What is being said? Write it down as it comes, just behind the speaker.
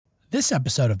This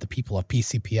episode of the People of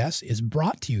PCPS is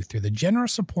brought to you through the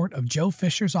generous support of Joe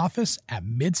Fisher's office at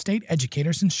Midstate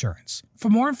Educators Insurance. For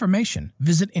more information,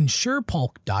 visit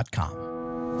insurepolk.com.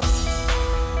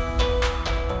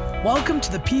 Welcome to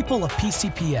the People of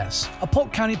PCPS, a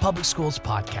Polk County Public Schools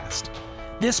podcast.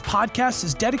 This podcast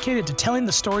is dedicated to telling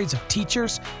the stories of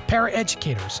teachers,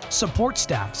 paraeducators, support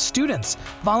staff, students,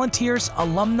 volunteers,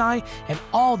 alumni, and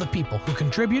all the people who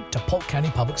contribute to Polk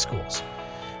County Public Schools.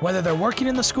 Whether they're working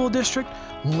in the school district,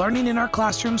 learning in our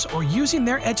classrooms, or using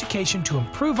their education to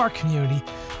improve our community,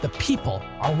 the people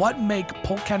are what make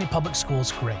Polk County Public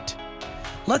Schools great.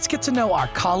 Let's get to know our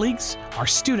colleagues, our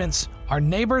students, our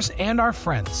neighbors, and our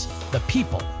friends, the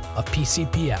people of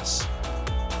PCPS.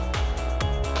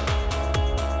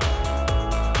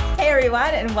 Hey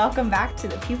everyone, and welcome back to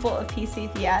the People of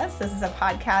PCPS. This is a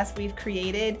podcast we've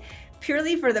created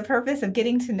purely for the purpose of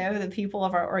getting to know the people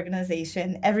of our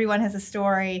organization. Everyone has a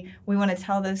story. We want to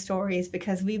tell those stories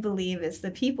because we believe it's the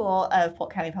people of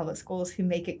Polk County Public Schools who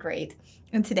make it great.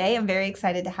 And today I'm very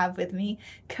excited to have with me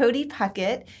Cody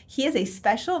Puckett. He is a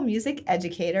special music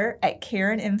educator at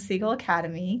Karen M. Siegel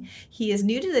Academy. He is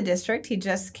new to the district. He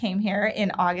just came here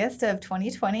in August of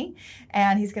 2020,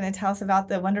 and he's going to tell us about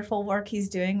the wonderful work he's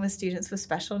doing with students with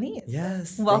special needs.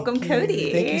 Yes. Welcome,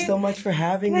 Cody. Thank you so much for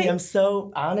having me. I'm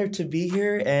so honored to be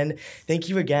here, and thank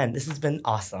you again. This has been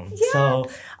awesome. Yes. So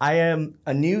I am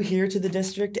new here to the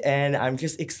district, and I'm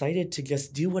just excited to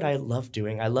just do what I love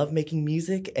doing. I love making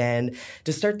music, and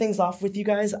to start things off with you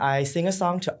guys, I sing a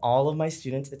song to all of my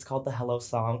students. It's called the Hello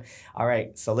Song. All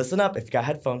right, so listen up. If you got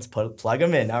headphones, plug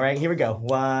them in. All right, here we go.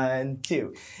 1,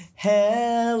 2.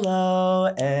 Hello,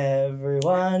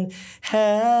 everyone.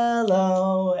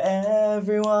 Hello,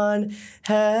 everyone.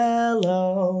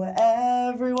 Hello,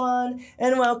 everyone.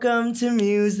 And welcome to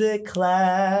music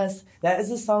class. That is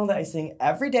a song that I sing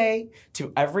every day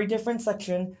to every different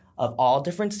section of all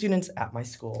different students at my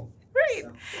school. Great.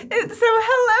 So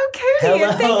hello, Cody,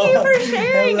 and thank you for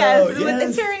sharing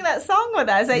sharing that song with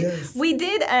us. We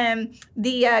did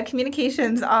the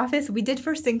communications office. We did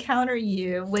first encounter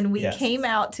you when we came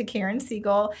out to Karen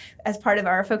Siegel as part of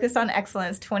our Focus on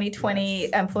Excellence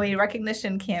 2020 employee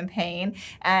recognition campaign,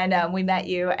 and we met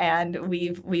you, and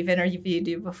we've interviewed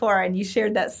you before, and you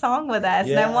shared that song with us.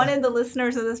 And I wanted the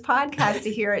listeners of this podcast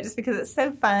to hear it just because it's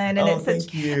so fun, and it's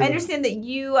such. Thank you. I understand that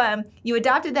you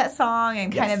adopted that song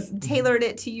and kind of tailored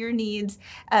it to your needs,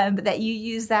 but that you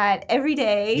use that every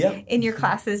day in your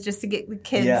classes just to get the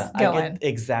kids going.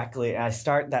 Exactly. I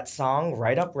start that song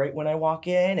right when I walk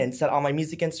in and set all my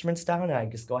music instruments down, and I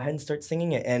just go ahead and start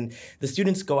singing it. And the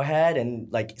students go ahead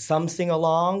and some sing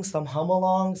along, some hum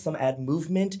along, some add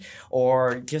movement,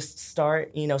 or just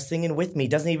start, singing with me.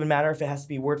 Doesn't even matter if it has to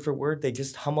be word for word. They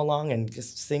just hum along and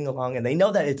just sing along, and they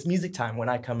know that it's music time when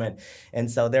I come in.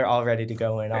 And so they're all ready to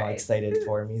go and all excited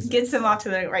for music. Gets them off to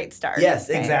the right start. Yes,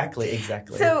 exactly.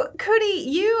 So, Cody,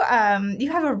 you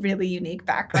have a really unique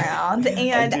background,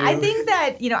 and I think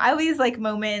that I always like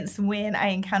moments when I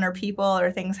encounter people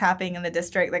or things happening in the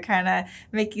district that kind of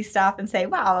make you stop and say,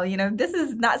 "Wow, this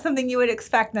is not something you would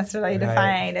expect necessarily to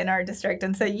find in our district."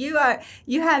 And so you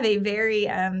have a very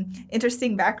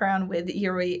interesting background with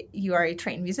you are a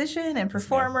trained musician and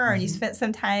performer, and you spent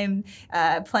some time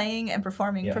playing and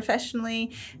performing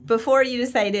professionally before you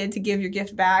decided to give your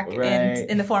gift back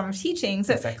in the form of teaching.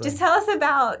 So just tell us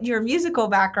about your musical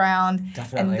background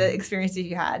and the experiences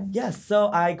you had. Yes, so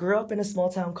I grew up in a small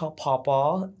town called Paw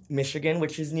Paw, Michigan,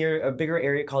 which is near a bigger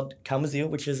area called Kalamazoo,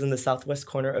 which is in the southwest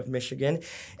corner of Michigan.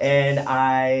 And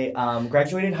I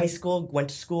graduated high school, went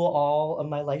to school all of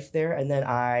my life there, and then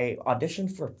I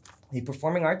auditioned for a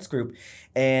performing arts group,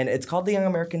 and it's called the Young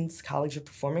Americans College of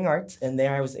Performing Arts, and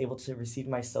there I was able to receive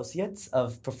my Associates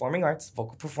of Performing Arts,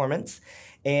 Vocal Performance,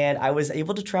 and I was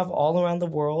able to travel all around the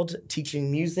world teaching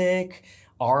music,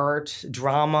 art,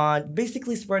 drama,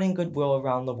 basically spreading goodwill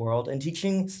around the world and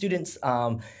teaching students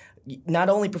not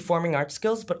only performing arts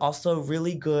skills, but also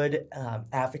really good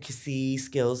advocacy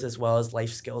skills as well as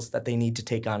life skills that they need to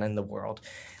take on in the world,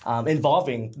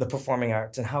 involving the performing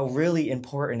arts and how really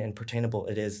important and pertainable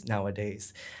it is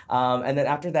nowadays. And then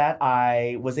after that,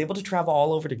 I was able to travel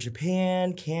all over to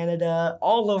Japan, Canada,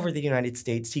 all over the United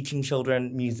States, teaching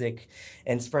children music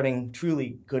and spreading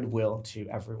truly goodwill to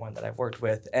everyone that I've worked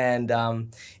with. And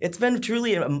it's been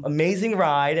truly an amazing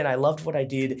ride, and I loved what I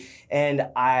did. And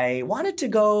I wanted to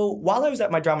go, while I was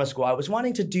at my drama school, I was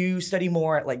wanting to study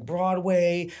more at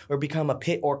Broadway or become a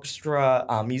pit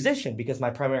orchestra musician because my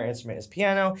primary instrument is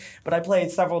piano, but I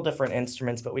played several different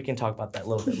instruments, but we can talk about that a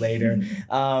little bit later.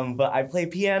 But I play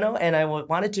piano, and I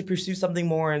wanted to pursue something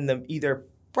more in the either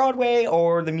Broadway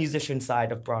or the musician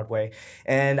side of Broadway.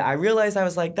 And I realized I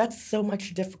was like, that's so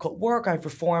much difficult work. I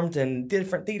performed in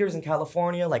different theaters in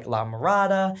California, like La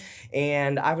Mirada,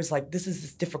 and I was like, this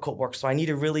is difficult work, so I need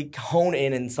to really hone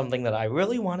in something that I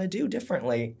really want to do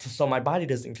differently so my body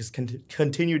doesn't just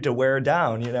continue to wear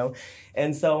down, you know?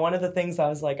 And so one of the things I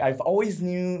was like, I've always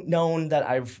known that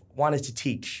I've wanted to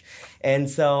teach. And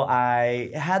so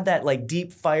I had that like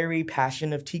deep, fiery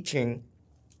passion of teaching,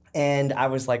 and I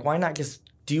was like, why not just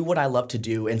do what I love to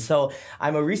do? And so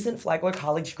I'm a recent Flagler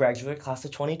College graduate, class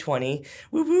of 2020,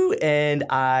 woo-woo, and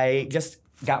I just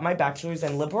got my bachelor's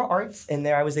in liberal arts, and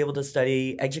there I was able to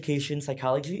study education,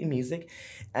 psychology, and music.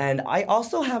 And I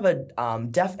also have a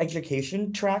deaf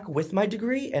education track with my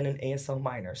degree and an ASL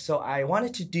minor. So I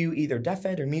wanted to do either deaf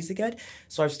ed or music ed.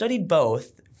 So I've studied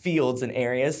both fields and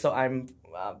areas, so I'm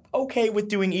okay with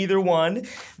doing either one,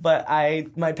 but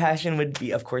my passion would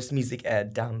be, of course, music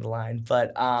ed down the line.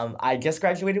 But I just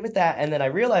graduated with that, and then I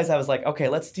realized I was like, okay,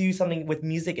 let's do something with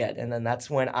music ed, and then that's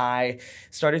when I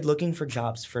started looking for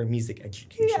jobs for music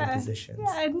education positions.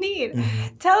 Yeah, neat.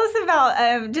 Mm-hmm. Tell us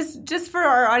about, just for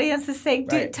our audience's sake,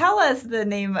 tell us the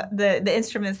name, the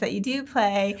instruments that you do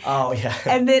play. Oh, yeah.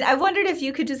 And then I wondered if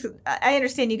you could just, I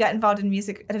understand you got involved in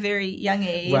music at a very young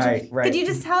age. Right. Could you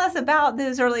just tell us about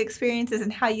those early experiences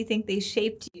and how you think they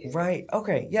shaped you? Right.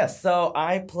 Okay. Yes. So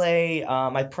I play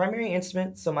my primary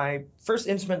instrument. So my first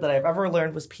instrument that I've ever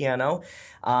learned was piano.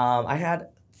 I had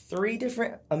 3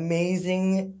 different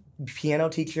amazing piano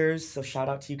teachers. So shout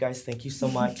out to you guys. Thank you so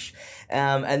much.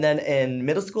 And then in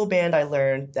middle school band, I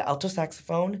learned the alto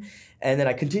saxophone. And then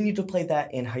I continued to play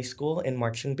that in high school in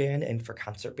marching band and for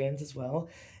concert bands as well.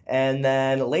 And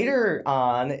then later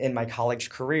on in my college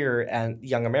career at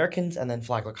Young Americans and then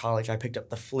Flagler College, I picked up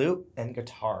the flute and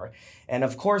guitar. And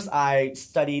of course, I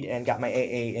studied and got my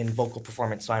AA in vocal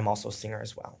performance, so I'm also a singer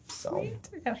as well. So,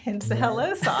 hence the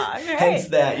Hello song, right? Hence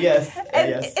that, yes.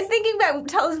 And thinking back,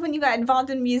 tell us when you got involved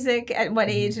in music, at what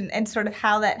age, and sort of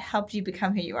how that helped you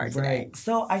become who you are today. Right.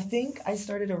 So I think I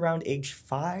started around age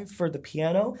 5 for the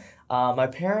piano. My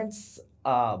parents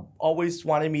always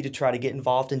wanted me to try to get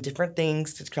involved in different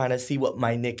things to kind of see what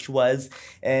my niche was.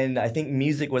 And I think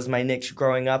music was my niche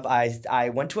growing up. I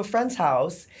went to a friend's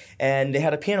house and they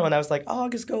had a piano and I was like, oh, I'll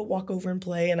just go walk over and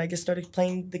play. And I just started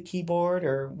playing the keyboard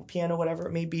or piano, whatever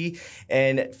it may be.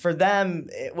 And for them,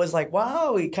 it was like,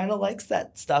 wow, he kind of likes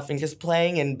that stuff and just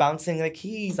playing and bouncing the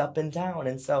keys up and down.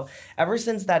 And so ever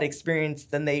since that experience,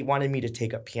 then they wanted me to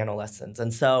take up piano lessons.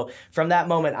 And so from that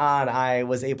moment on, I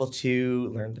was able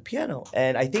to learn the piano.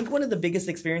 And I think one of the biggest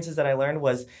experiences that I learned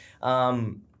was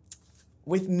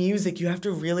with music,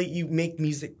 you make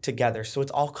music together. So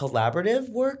it's all collaborative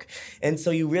work. And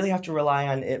so you really have to rely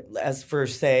on it as for,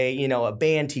 say, a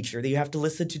band teacher. That you have to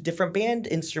listen to different band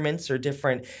instruments or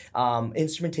different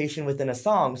instrumentation within a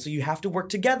song. So you have to work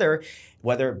together,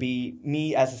 whether it be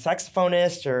me as a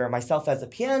saxophonist or myself as a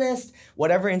pianist,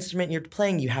 whatever instrument you're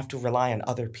playing, you have to rely on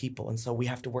other people. And so we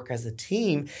have to work as a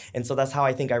team. And so that's how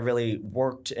I think I really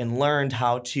worked and learned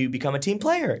how to become a team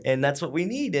player. And that's what we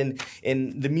need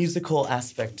in the musical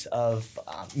aspect of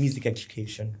music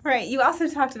education. Right. You also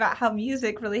talked about how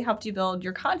music really helped you build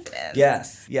your confidence.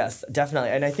 Yes, definitely.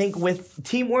 And I think with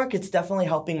teamwork, it's definitely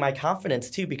helping my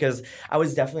confidence too, because I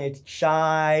was definitely a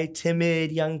shy,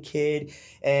 timid young kid.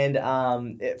 And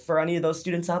for any of those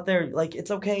students out there, like,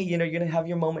 it's okay, you're going to have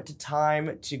your moment to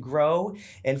time to grow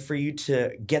and for you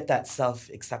to get that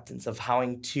self-acceptance of how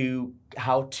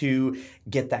to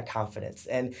get that confidence.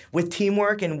 And with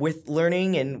teamwork and with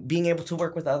learning and being able to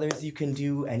work with others, you can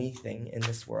do anything in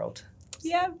this world.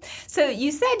 Yeah. So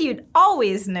you said you'd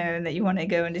always known that you want to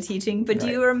go into teaching, but do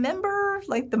you remember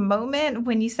the moment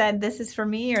when you said, this is for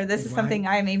me, or this is something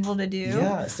I'm able to do?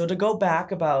 Yeah. So to go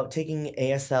back about taking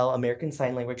ASL, American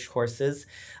Sign Language courses,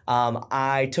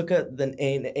 I took an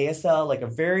ASL, a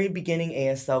very beginning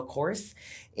ASL course.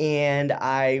 And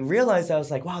I realized I was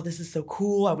like, wow, this is so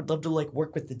cool. I would love to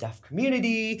work with the deaf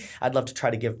community. I'd love to try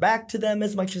to give back to them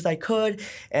as much as I could.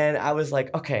 And I was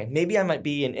like, okay, maybe I might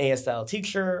be an ASL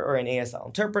teacher or an ASL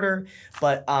interpreter.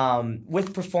 But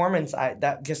with performance,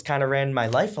 that just kind of ran my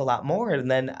life a lot more.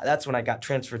 And then that's when I got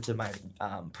transferred to my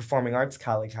performing arts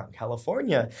college out in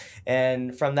California.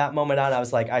 And from that moment on, I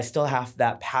was like, I still have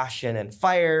that passion and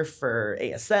fire for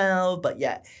ASL, but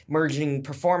yet merging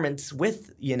performance with,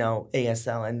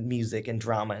 ASL and music and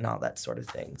drama and all that sort of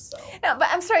thing. So. No, but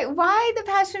I'm sorry, why the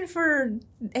passion for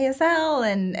ASL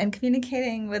and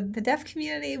communicating with the deaf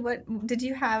community? What did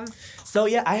you have? So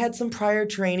yeah, I had some prior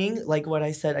training, like what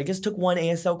I said. I just took one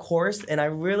ASL course and I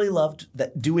really loved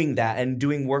doing that and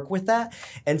doing work with that. that.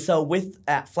 And so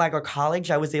at Flagler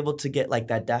College, I was able to get like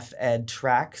that deaf ed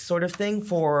track sort of thing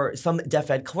for some deaf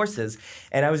ed courses.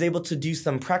 And I was able to do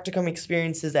some practicum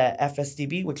experiences at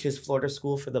FSDB, which is Florida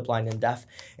School for the Blind and Deaf.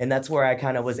 And that's where I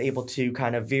kind of was able to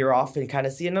kind of veer off and kind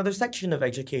of see another section of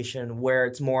education where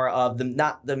it's more of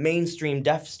not the mainstream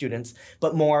deaf students,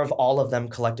 but more of all of them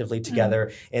collectively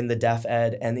together in the deaf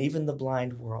ed and even the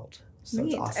blind world. So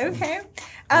it's awesome. Okay.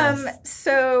 Yes.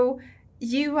 So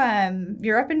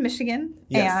you're up in Michigan,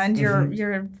 Yes. and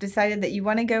you're decided that you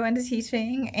want to go into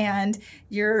teaching, and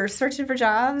you're searching for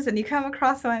jobs, and you come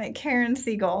across one at Karen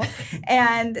Siegel.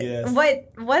 And Yes.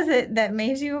 what was it that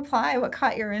made you apply? What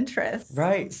caught your interest?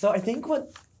 Right. So I think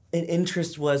what an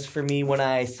interest was for me when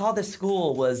I saw the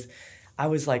school was I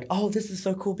was like, oh, this is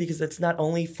so cool because it's not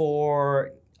only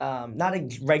for not a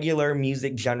regular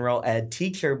music general ed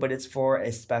teacher, but it's for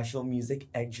a special music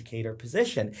educator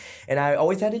position. And I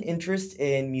always had an interest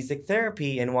in music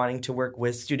therapy and wanting to work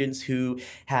with students who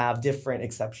have different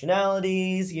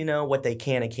exceptionalities, what they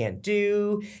can and can't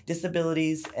do,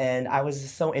 disabilities. And I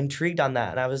was so intrigued on that.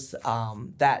 And I was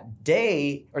that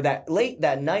day or that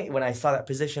night when I saw that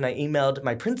position, I emailed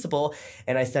my principal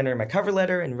and I sent her my cover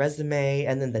letter and resume.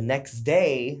 And then the next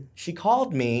day she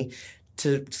called me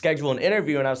to schedule an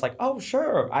interview, and I was like, oh,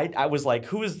 sure. I was like,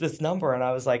 who is this number? And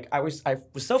I was like, I was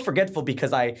so forgetful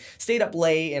because I stayed up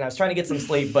late and I was trying to get some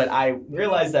sleep, but I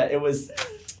realized that it was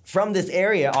from this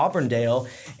area, Auburndale,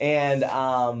 and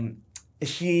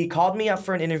she called me up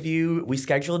for an interview. We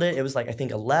scheduled it. It was like, I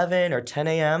think 11 or 10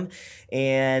 a.m.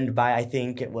 And by, I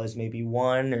think it was maybe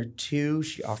 1 or 2,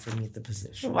 she offered me the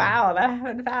position. Wow, that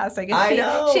happened fast. I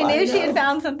guess she knew she had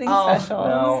found something special.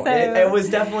 No, so. it was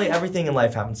definitely everything in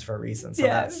life happens for a reason. So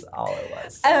that's all it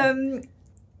was.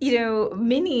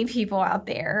 Many people out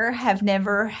there have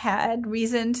never had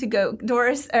reason to go.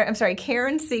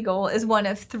 Karen Siegel is one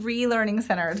of 3 learning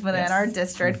centers within our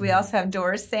district. We also have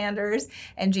Doris Sanders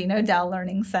and Jean O'Dell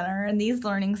Learning Center. And these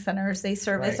learning centers, they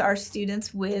service our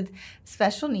students with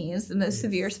special needs, the most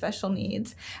severe special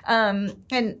needs.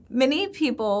 And many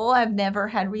people have never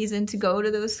had reason to go to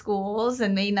those schools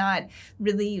and may not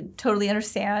really totally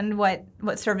understand what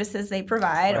services they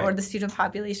provide or the student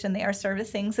population they are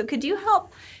servicing. So could you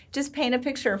help just paint a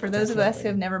picture for those of us who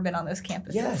have never been on those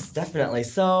campuses? Yes, definitely.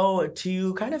 So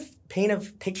to kind of paint a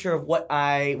picture of what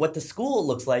the school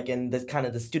looks like and the kind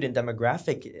of the student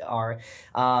demographic are.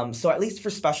 So at least for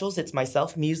specials, it's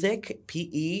myself, music,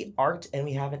 PE, art, and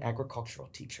we have an agricultural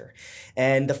teacher.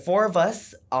 And the 4 of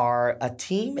us are a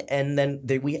team, and then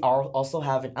we also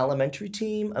have an elementary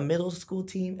team, a middle school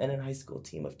team, and a high school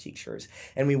team of teachers.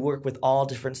 And we work with all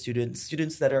different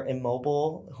students that are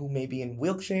immobile, who may be in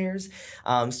wheelchairs,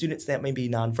 students that may be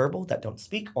nonverbal, that don't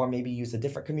speak, or maybe use a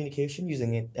different communication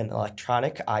using an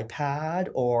electronic iPad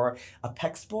or a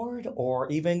PEX board or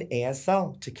even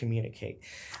ASL to communicate.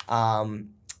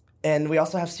 And we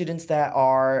also have students that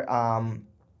are,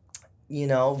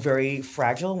 very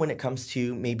fragile when it comes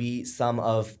to maybe some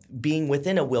of being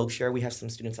within a wheelchair. We have some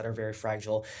students that are very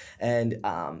fragile, and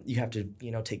you have to,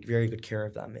 take very good care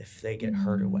of them if they get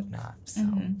hurt or whatnot. So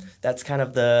that's kind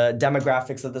of the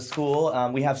demographics of the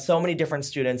school. We have so many different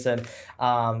students, and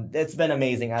it's been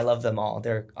amazing. I love them all.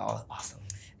 They're all awesome.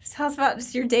 Tell us about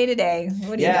just your day-to-day.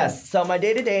 What do you do? So my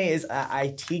day-to-day is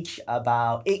I teach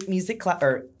about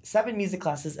 7 music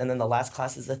classes, and then the last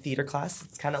class is a theater class.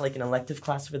 It's kind of like an elective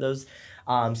class for those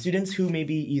students who may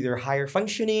be either higher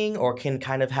functioning or can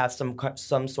kind of have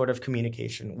some sort of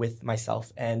communication with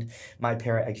myself and my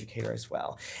paraeducator as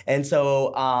well. And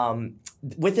so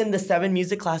within the 7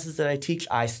 music classes that I teach,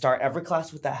 I start every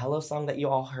class with that Hello song that you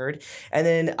all heard. And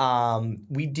then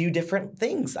we do different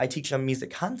things. I teach them music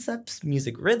concepts,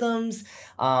 music rhythms.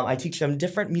 I teach them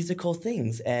different musical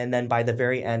things. And then by the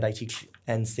very end, I teach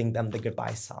and sing them the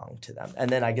goodbye song to them. And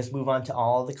then I just move on to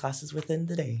all the classes within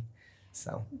the day.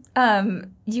 So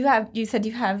you said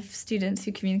you have students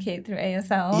who communicate through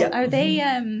ASL. Yep. Are they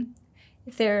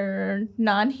if they're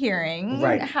non-hearing,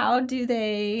 how do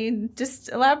they just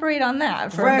elaborate on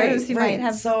that for those who might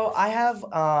have? So I have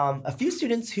a few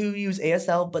students who use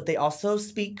ASL, but they also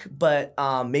speak, but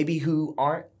maybe who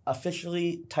aren't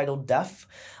officially titled deaf.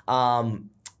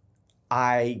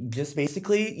 I just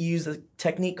basically use a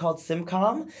technique called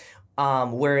SimCom,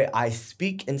 where I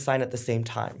speak and sign at the same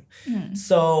time.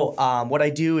 So what I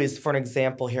do is, for an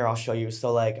example here, I'll show you.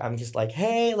 So I'm just like,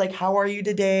 hey, how are you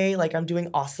today? I'm doing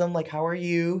awesome. How are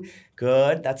you?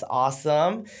 Good. That's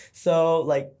awesome.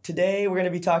 So today we're going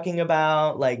to be talking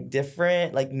about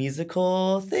different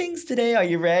musical things today. Are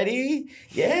you ready?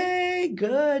 Yay.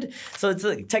 good. So it's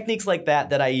techniques like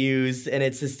that I use, and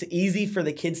it's just easy for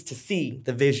the kids to see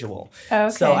the visual. Okay.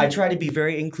 So I try to be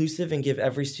very inclusive and give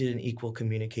every student equal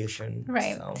communication.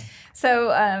 Right.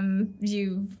 So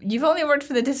you've only worked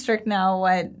for the district now,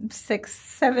 what,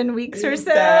 6-7 weeks or so,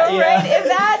 that, yeah. right? If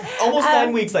that almost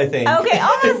 9 weeks, I think. Okay,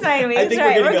 almost 9 weeks. I think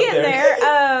right, we're getting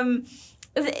there.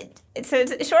 So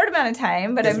it's a short amount of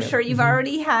time, but Yes, I'm ma'am. sure you've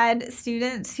already had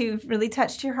students who've really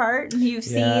touched your heart, and you've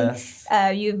seen,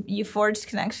 you've forged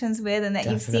connections with, and that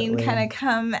you've seen kind of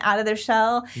come out of their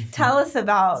shell. Tell us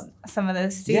about some of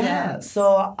those students. Yeah,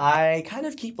 so I kind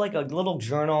of keep like a little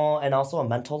journal and also a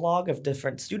mental log of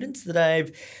different students that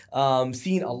I've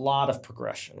seen a lot of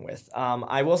progression with.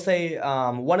 I will say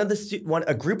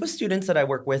a group of students that I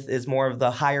work with is more of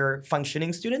the higher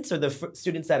functioning students, or the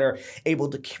students that are able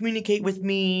to communicate with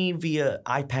me via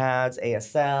iPads,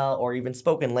 ASL, or even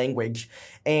spoken language.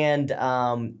 And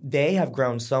they have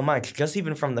grown so much, just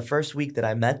even from the first week that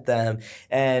I met them.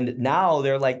 And now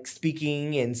they're like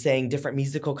speaking and saying different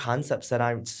musical concepts that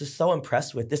I'm just so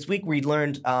impressed with. This week we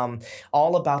learned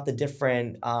all about the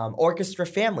different orchestra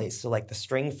families. So like the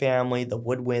string family, the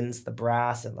woodwinds, the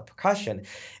brass, and the percussion.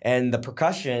 And the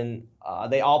percussion,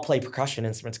 they all play percussion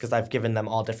instruments because I've given them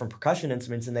all different percussion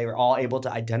instruments, and they were all able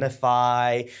to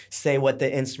identify, say what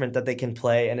the instrument that they can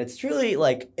play. And it's truly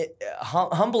like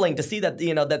humbling to see that,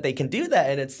 that they can do that.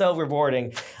 And it's so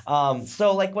rewarding.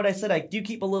 So like what I said, I do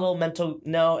keep a little mental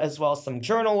note as well as some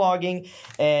journal logging.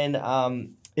 And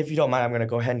if you don't mind, I'm going to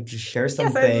go ahead and just share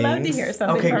some things. Yes, I'd love to hear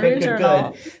something from your your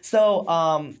journal. Good. So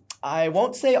I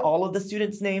won't say all of the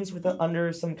students' names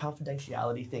under some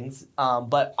confidentiality things,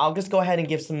 but I'll just go ahead and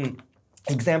give some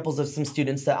examples of some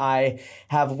students that I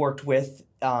have worked with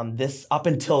up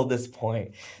until this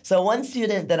point. So one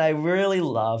student that I really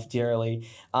love dearly,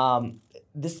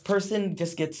 this person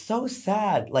just gets so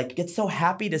sad, like gets so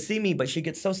happy to see me, but she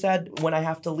gets so sad when I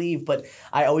have to leave. But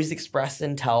I always express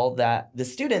and tell the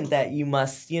student that you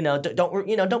must,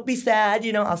 don't be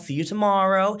sad. I'll see you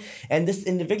tomorrow. And this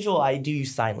individual, I do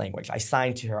use sign language. I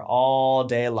sign to her all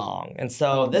day long. And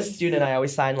so this student, I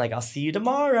always sign like, I'll see you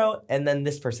tomorrow. And then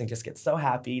this person just gets so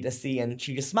happy to see, and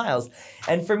she just smiles.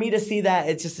 And for me to see that,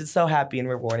 it's so happy and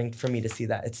rewarding for me to see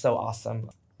that. It's so awesome.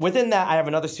 Within that, I have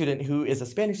another student who is a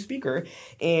Spanish speaker,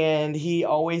 and he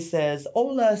always says,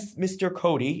 "Hola, Mr.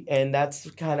 Cody," and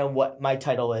that's kind of what my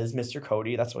title is, Mr.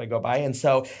 Cody. That's what I go by. And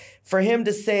so for him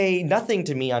to say nothing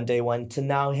to me on day one to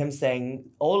now him saying,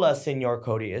 "Hola, Senor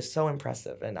Cody," is so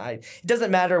impressive. And it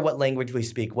doesn't matter what language we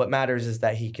speak. What matters is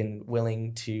that he can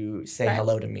willing to say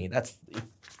hello to me.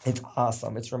 It's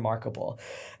awesome. It's remarkable.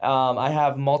 I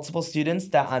have multiple students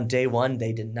that on day one,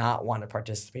 they did not want to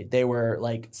participate. They were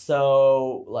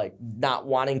not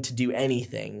wanting to do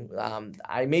anything.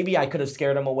 Maybe I could have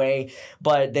scared them away,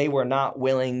 but they were not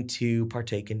willing to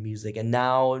partake in music. And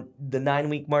now the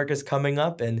 9-week mark is coming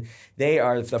up, and they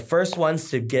are the first ones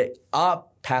to get up,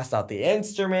 pass out the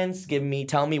instruments,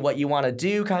 tell me what you want to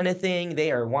do kind of thing.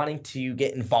 They are wanting to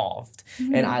get involved.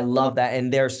 Mm-hmm. And I love that.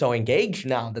 And they're so engaged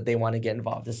now that they want to get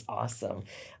involved. It's awesome.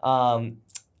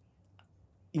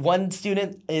 One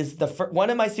student is one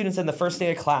of my students in the first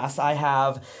day of class. I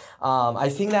have, I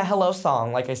sing that hello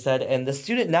song, like I said, and the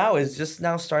student now is just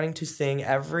now starting to sing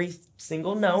every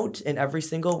single note and every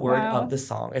single word of the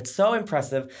song. It's so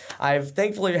impressive. I've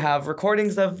thankfully have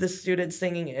recordings of this student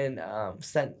singing and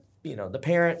sent the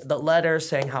parent the letter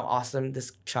saying how awesome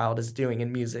this child is doing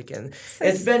in music, and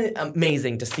it's been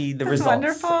amazing to see the results.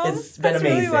 Wonderful. It's been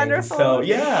amazing. Really wonderful. So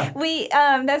yeah, we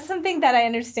that's something that I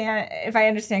understand. If I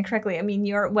understand correctly, I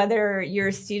mean whether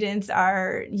your students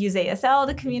use ASL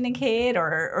to communicate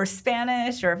or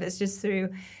Spanish, or if it's just through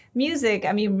music,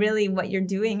 I mean, really what you're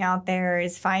doing out there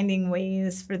is finding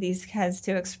ways for these kids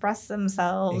to express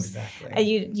themselves.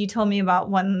 Exactly. You told me about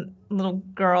one little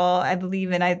girl, I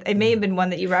believe, and it may have been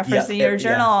one that you referenced in your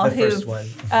journal, the first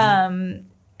one.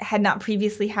 Had not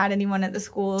previously had anyone at the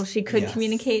school she could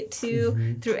communicate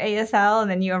to through ASL, and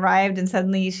then you arrived and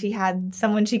suddenly she had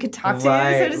someone she could talk to,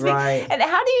 so to speak. Right.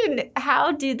 And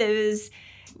how do those,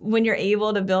 when you're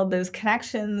able to build those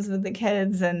connections with the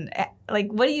kids, and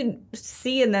like what do you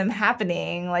see in them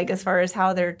happening, like as far as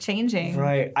how they're changing?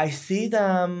 Right. I see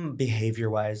them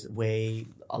behavior-wise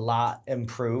a lot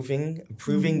improving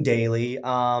daily.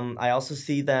 I also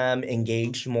see them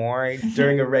engaged more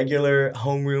during a regular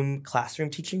homeroom classroom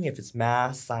teaching, if it's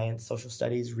math, science, social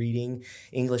studies, reading,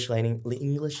 English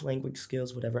language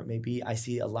skills, whatever it may be. I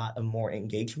see a lot of more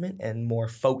engagement and more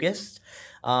focused.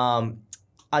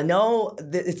 I know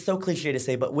it's so cliche to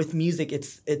say, but with music,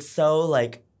 it's so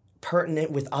like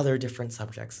pertinent with other different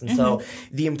subjects. And so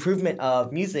the improvement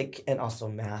of music and also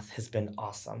math has been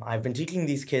awesome. I've been teaching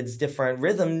these kids different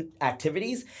rhythm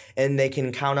activities, and they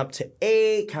can count up to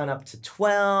 8, count up to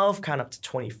 12, count up to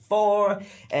 24.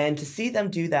 And to see them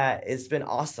do that, it's been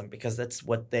awesome because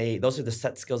those are the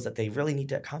set skills that they really need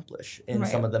to accomplish in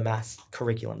some of the math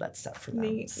curriculum that's set for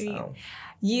them.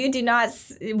 You do not,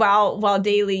 while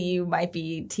daily you might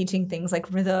be teaching things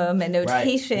like rhythm and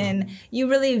notation, you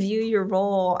really view your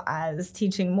role as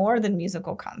teaching more than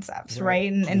musical concepts,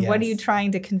 right? And what are you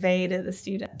trying to convey to the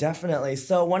student? Definitely.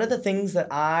 So one of the things that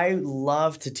I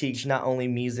love to teach, not only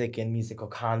music and musical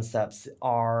concepts,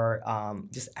 are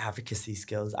just advocacy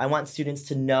skills. I want students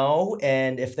to know,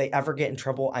 and if they ever get in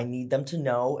trouble, I need them to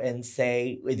know and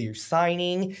say, whether you're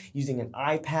signing, using an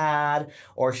iPad,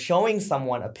 or showing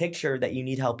someone a picture that you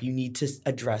need help, you need to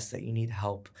address that you need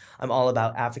help. I'm all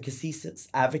about advocacy skills,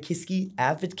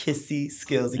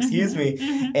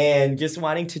 and just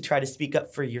wanting to try to speak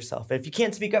up for yourself. If you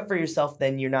can't speak up for yourself,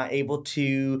 then you're not able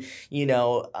to,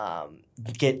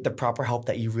 get the proper help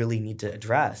that you really need to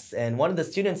address. And one of the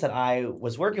students that I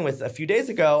was working with a few days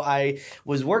ago, I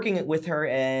was working with her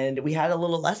and we had a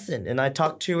little lesson, and I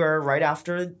talked to her right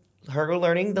after her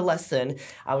learning the lesson.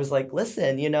 I was like,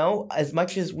 listen, as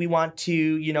much as we want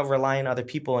to, rely on other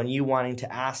people, and you wanting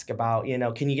to ask about,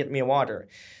 can you get me a water?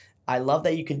 I love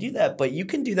that you can do that, but you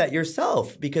can do that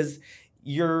yourself because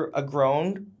you're a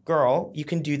grown girl. You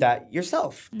can do that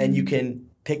yourself, and you can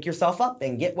pick yourself up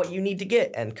and get what you need to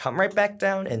get and come right back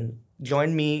down and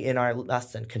join me in our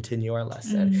lesson, continue our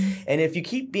lesson. And if you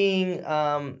keep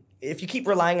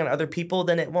relying on other people,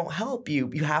 then it won't help you.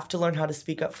 You have to learn how to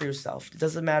speak up for yourself. It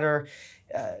doesn't matter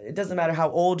how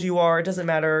old you are. It doesn't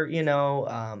matter,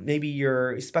 maybe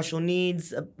your special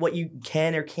needs, what you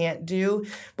can or can't do.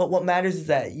 But what matters is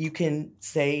that you can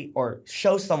say or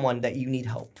show someone that you need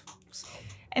help.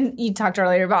 And you talked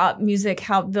earlier about music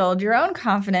help build your own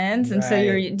confidence. And so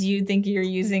do you think you're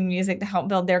using music to help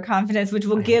build their confidence, which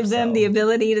will give them the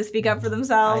ability to speak up for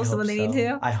themselves when they need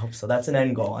to? I hope so. That's an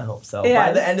end goal. I hope so. Yes.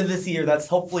 By the end of this year, that's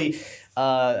hopefully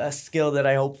a skill that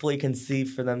I hopefully can see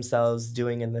for themselves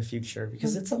doing in the future,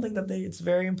 because it's something that it's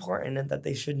very important and that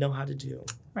they should know how to do.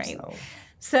 Right.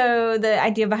 So the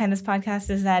idea behind this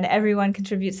podcast is that everyone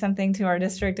contributes something to our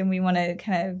district, and we want to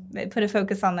kind of put a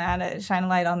focus on that, shine a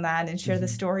light on that, and share the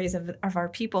stories of our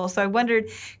people. So I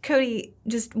wondered, Cody,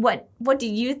 just what do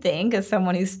you think, as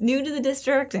someone who's new to the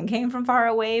district and came from far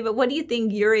away, but what do you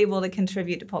think you're able to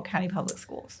contribute to Polk County Public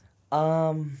Schools?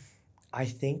 I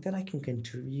think that I can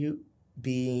contribute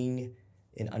being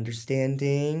an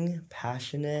understanding,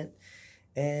 passionate,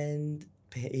 and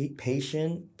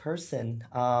patient person.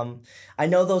 I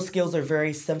know those skills are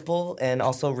very simple, and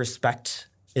also respect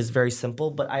is very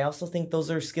simple, but I also think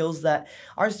those are skills that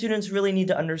our students really need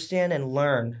to understand and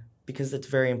learn, because it's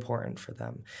very important for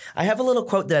them. I have a little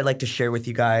quote that I'd like to share with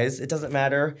you guys. It doesn't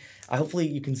matter. Hopefully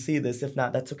you can see this. If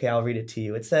not, that's okay. I'll read it to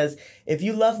you. It says, "If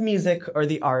you love music or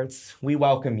the arts, we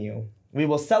welcome you. We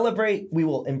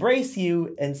will embrace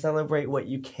you and celebrate what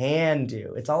you can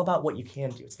do." It's all about what you can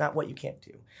do. It's not what you can't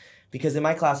do. Because in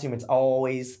my classroom, it's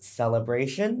always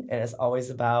celebration, and it's always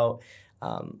about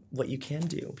what you can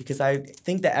do. Because I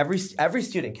think that every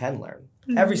student can learn.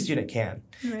 Every student can.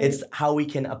 Right. It's how we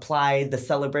can apply the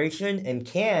celebration and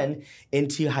can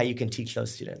into how you can teach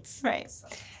those students. Right.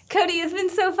 Cody, it's been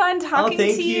so fun talking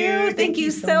to you. Thank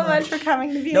you so much for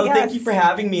coming to be a guest. Thank you for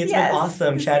having me. It's been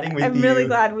awesome chatting with you. I'm really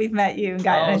glad we've met you and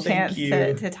gotten a chance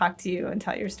to talk to you and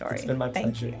tell your story. It's been my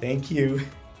pleasure. Thank you.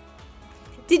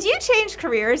 Did you change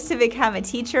careers to become a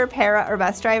teacher, para, or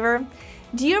bus driver?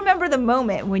 Do you remember the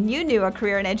moment when you knew a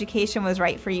career in education was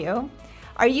right for you?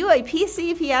 Are you a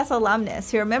PCPS alumnus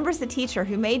who remembers the teacher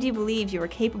who made you believe you were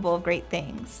capable of great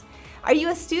things? Are you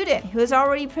a student who is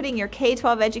already putting your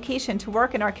K-12 education to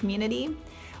work in our community?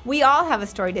 We all have a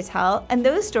story to tell, and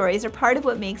those stories are part of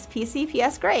what makes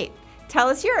PCPS great. Tell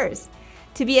us yours.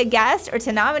 To be a guest or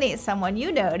to nominate someone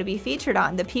you know to be featured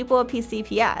on The People of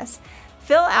PCPS,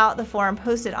 fill out the form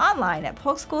posted online at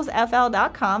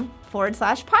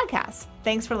polkschoolsfl.com/podcast.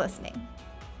 Thanks for listening.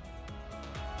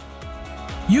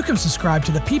 You can subscribe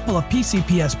to the People of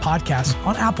PCPS podcast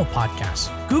on Apple Podcasts,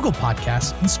 Google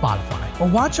Podcasts, and Spotify, or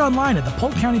watch online at the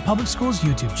Polk County Public Schools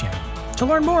YouTube channel. To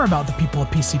learn more about the People of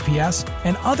PCPS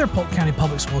and other Polk County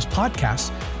Public Schools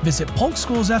podcasts, visit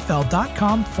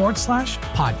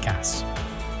polkschoolsfl.com/podcasts.